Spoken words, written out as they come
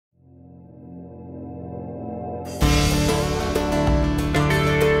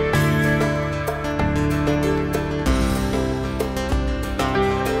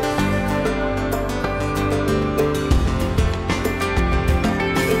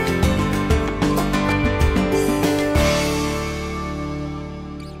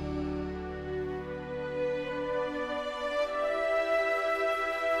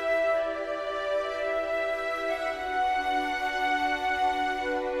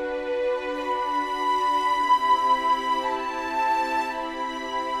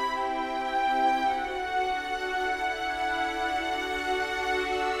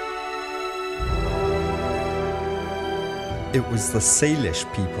It was the Salish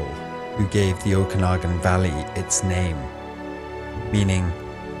people who gave the Okanagan Valley its name, meaning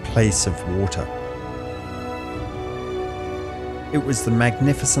place of water. It was the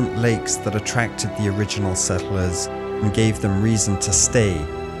magnificent lakes that attracted the original settlers and gave them reason to stay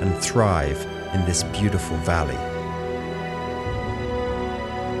and thrive in this beautiful valley.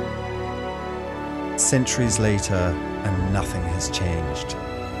 Centuries later, and nothing has changed.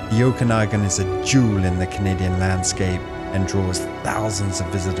 The Okanagan is a jewel in the Canadian landscape and draws thousands of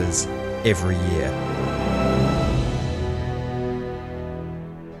visitors every year.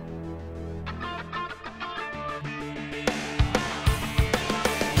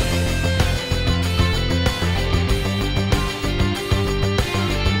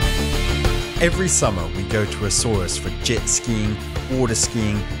 Every summer we go to Azores for jet skiing, water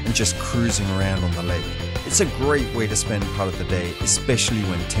skiing and just cruising around on the lake. It's a great way to spend part of the day, especially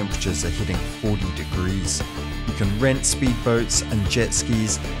when temperatures are hitting 40 degrees. You can rent speedboats and jet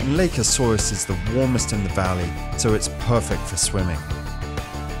skis, and Lake Azores is the warmest in the valley, so it's perfect for swimming.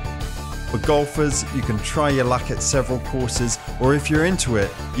 For golfers, you can try your luck at several courses, or if you're into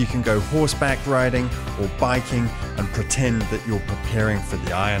it, you can go horseback riding or biking and pretend that you're preparing for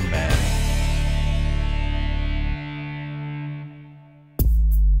the Ironman.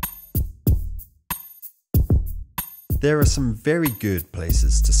 There are some very good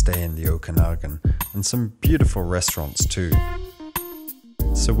places to stay in the Okanagan and some beautiful restaurants too.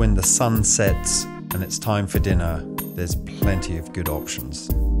 So when the sun sets and it's time for dinner, there's plenty of good options.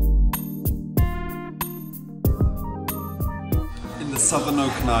 In the southern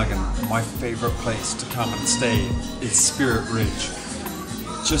Okanagan, my favorite place to come and stay is Spirit Ridge.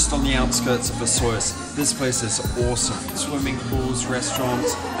 Just on the outskirts of Azores, this place is awesome. Swimming pools,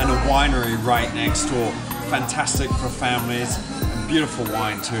 restaurants, and a winery right next door. Fantastic for families, and beautiful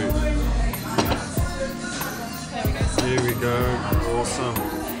wine too. Here we go, awesome.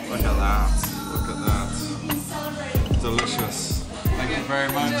 Look at that, look at that. Delicious. Thank you very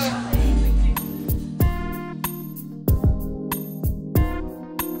much.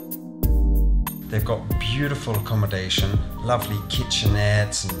 They've got beautiful accommodation, lovely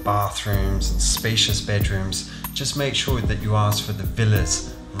kitchenettes and bathrooms and spacious bedrooms. Just make sure that you ask for the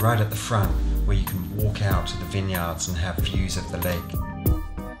villas right at the front, where you can walk out to the vineyards and have views of the lake.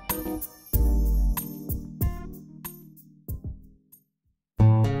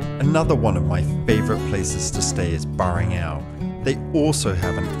 Another one of my favourite places to stay is Burring Out. They also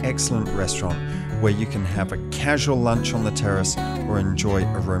have an excellent restaurant where you can have a casual lunch on the terrace or enjoy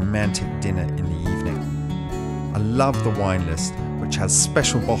a romantic dinner in the evening. I love the wine list, which has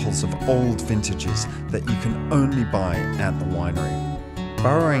special bottles of old vintages that you can only buy at the winery.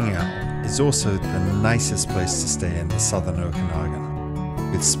 Burring Out is also the nicest place to stay in the southern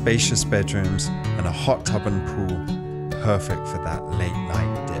Okanagan, with spacious bedrooms and a hot tub and pool, perfect for that late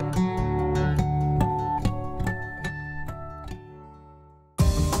night dip.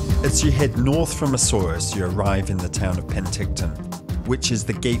 As you head north from Azores, you arrive in the town of Penticton, which is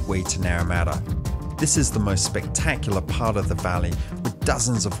the gateway to Naramata. This is the most spectacular part of the valley, with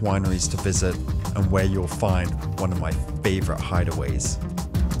dozens of wineries to visit and where you'll find one of my favourite hideaways.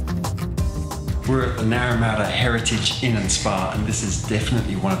 We're at the Naramata Heritage Inn and Spa, and this is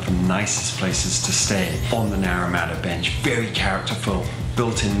definitely one of the nicest places to stay on the Naramata bench. Very characterful,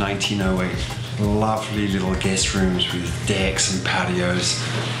 built in 1908. Lovely little guest rooms with decks and patios.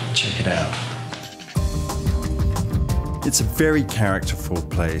 Check it out. It's a very characterful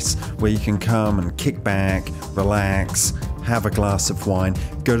place where you can come and kick back, relax, have a glass of wine,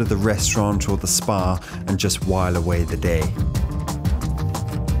 go to the restaurant or the spa and just while away the day.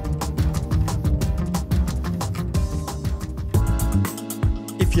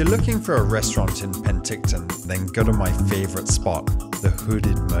 If you're looking for a restaurant in Penticton, then go to my favourite spot, the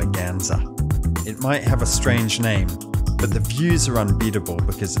Hooded Merganser. It might have a strange name, but the views are unbeatable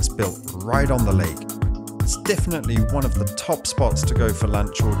because it's built right on the lake. It's definitely one of the top spots to go for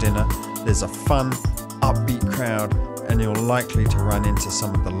lunch or dinner. There's a fun, upbeat crowd, and you're likely to run into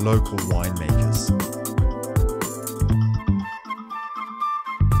some of the local winemakers.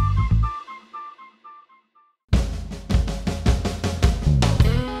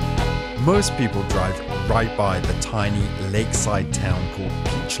 Most people drive right by the tiny lakeside town called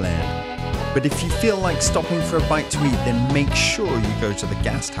Peachland. But if you feel like stopping for a bite to eat, then make sure you go to the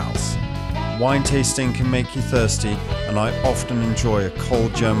Guest House. Wine tasting can make you thirsty, and I often enjoy a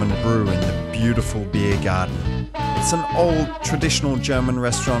cold German brew in the beautiful beer garden. It's an old, traditional German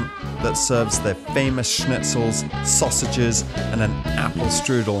restaurant that serves their famous schnitzels, sausages, and an apple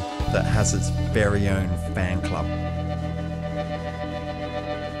strudel that has its very own fan club.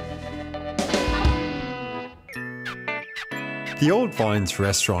 The Old Vines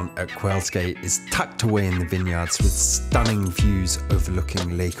restaurant at Quailsgate is tucked away in the vineyards with stunning views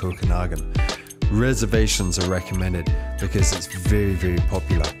overlooking Lake Okanagan. Reservations are recommended because it's very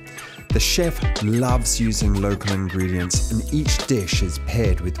popular. The chef loves using local ingredients and each dish is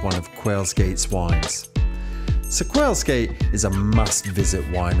paired with one of Quailsgate's wines. So Quailsgate is a must-visit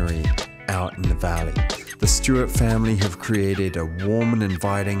winery out in the valley. The Stewart family have created a warm and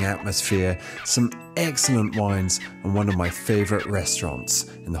inviting atmosphere, some excellent wines, and one of my favorite restaurants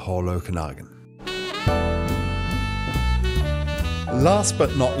in the whole Okanagan. Last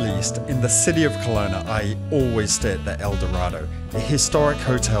but not least, in the city of Kelowna, I always stay at the El Dorado, a historic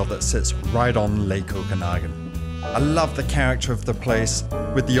hotel that sits right on Lake Okanagan. I love the character of the place,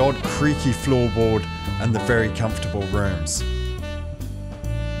 with the odd creaky floorboard and the very comfortable rooms.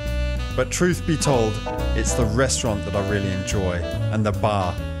 But truth be told, it's the restaurant that I really enjoy, and the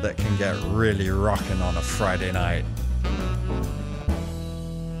bar that can get really rockin' on a Friday night.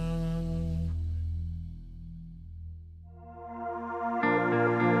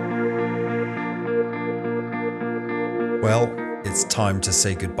 Well, it's time to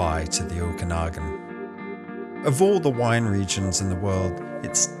say goodbye to the Okanagan. Of all the wine regions in the world,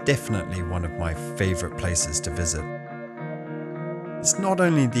 it's definitely one of my favorite places to visit. It's not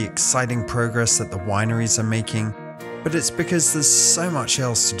only the exciting progress that the wineries are making, but it's because there's so much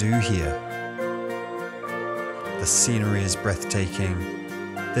else to do here. The scenery is breathtaking,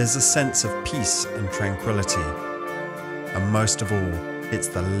 there's a sense of peace and tranquility, and most of all, it's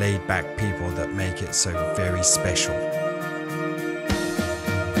the laid-back people that make it so very special.